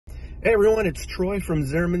Hey everyone, it's Troy from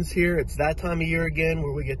Zimmerman's here. It's that time of year again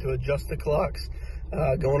where we get to adjust the clocks.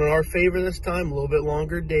 Going in our favor this time, a little bit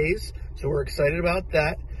longer days, so we're excited about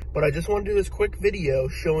that. But I just want to do this quick video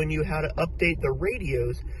showing you how to update the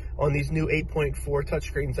radios on these new 8.4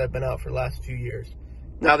 touchscreens that have been out for the last few years.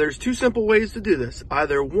 Now there's two simple ways to do this.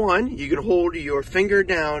 Either one, you can hold your finger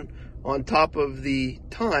down on top of the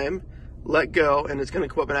time, let go, and it's going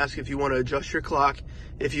to come up and ask if you want to adjust your clock.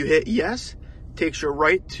 If you hit yes, takes you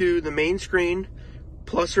right to the main screen,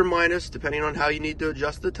 plus or minus, depending on how you need to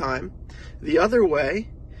adjust the time. The other way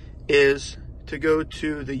is to go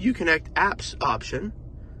to the Uconnect apps option.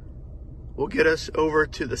 Will get us over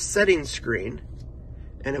to the settings screen.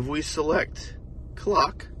 And if we select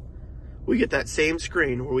clock, we get that same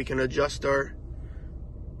screen where we can adjust our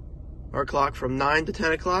clock from 9 to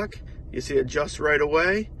 10 o'clock. You see adjust right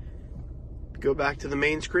away. Go back to the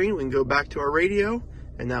main screen. We can go back to our radio.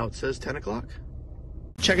 And now it says 10 o'clock.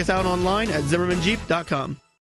 Check us out online at ZimmermanJeep.com.